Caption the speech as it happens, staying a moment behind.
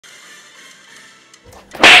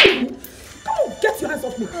Come on, get your hands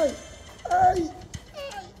off me.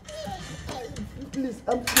 Please,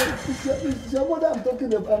 it's your mother I'm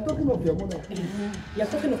talking of. I'm talking of your mother. You're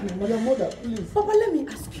talking of my mother. Your mother, please. Papa, let me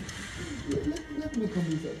ask you. Let me come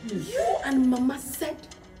inside, please. You and Mama said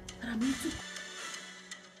that I'm into...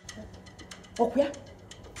 Okay?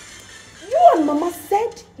 You and Mama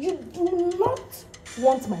said you do not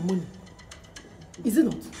want my money. Is it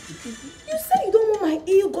not? You said you don't want my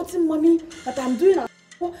ill-gotten money, that I'm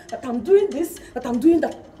doing this, that I'm doing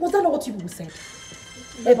that. Was that not what you people said?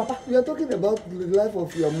 Hey, Papa. We are talking about the life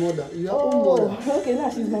of your mother, your own mother. Okay, now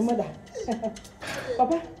she's my mother.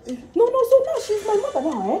 Papa? No, so now she's my mother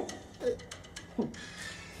now, eh?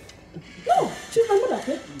 No, she's my mother,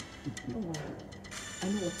 okay? Don't worry. I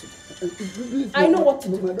know what to do. Please, I know what to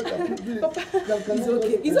do. Please. Papa, it's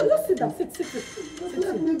okay. It's okay. Just sit down. Sit.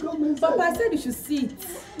 Let me come inside. Papa, I said you should sit.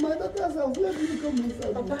 My daughter's house, let me come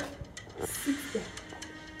inside. Papa, sit there.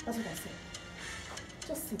 That's what I said.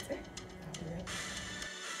 Just sit, eh? I'll be right back.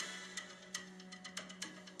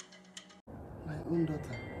 My own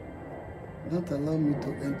daughter, don't allow me to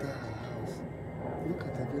enter her house. Look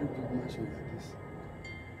at a very big mansion like this.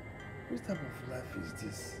 What type of life is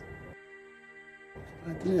this?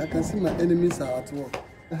 I think I can see my enemies are at work.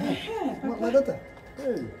 My daughter.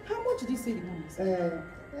 Hey. How much did you say the money is?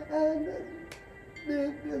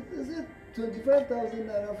 They said 25,000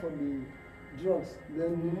 naira for the drugs.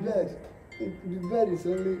 Then the bed is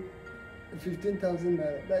only 15,000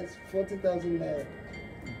 naira. That's 40,000 naira.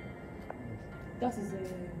 That is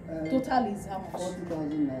total is how much?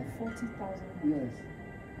 40,000 naira. 40,000. Yes.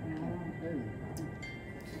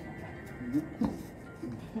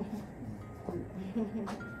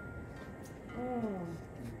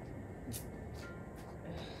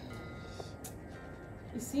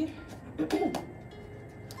 You see,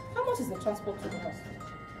 how much is the transport to the house?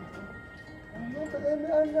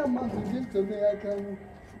 Any amount you give to me, I can.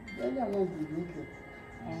 Any amount you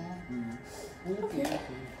give. Okay.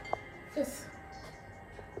 Yes.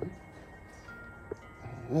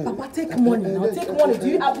 Papa, take money now. Take money. Do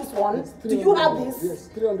you have this one? Do you have this? Yes,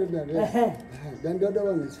 300 naira. Yes. Then the other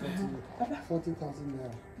one is 40,000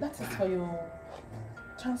 naira. That is for your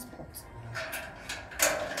transport.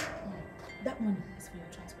 That money is for your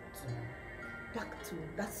transport. Back to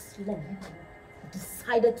that slum you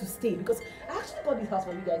decided to stay, because I actually got this house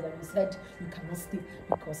for you guys and you said you cannot stay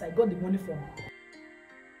because I got the money from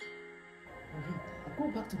go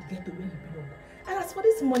back to the ghetto where you belong. And as for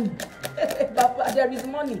this money, Papa, there is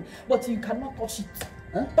money, but you cannot touch it.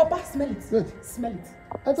 Huh? Papa, smell it. Good. Smell it.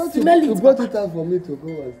 I thought smell you it, brought Papa. it out for me to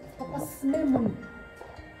go. Papa, smell money.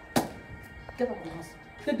 Get out of the house.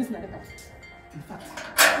 Take this and get out. In fact,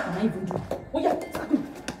 what am I even doing? Oh yeah,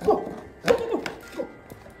 go. Go.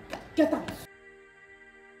 Get out.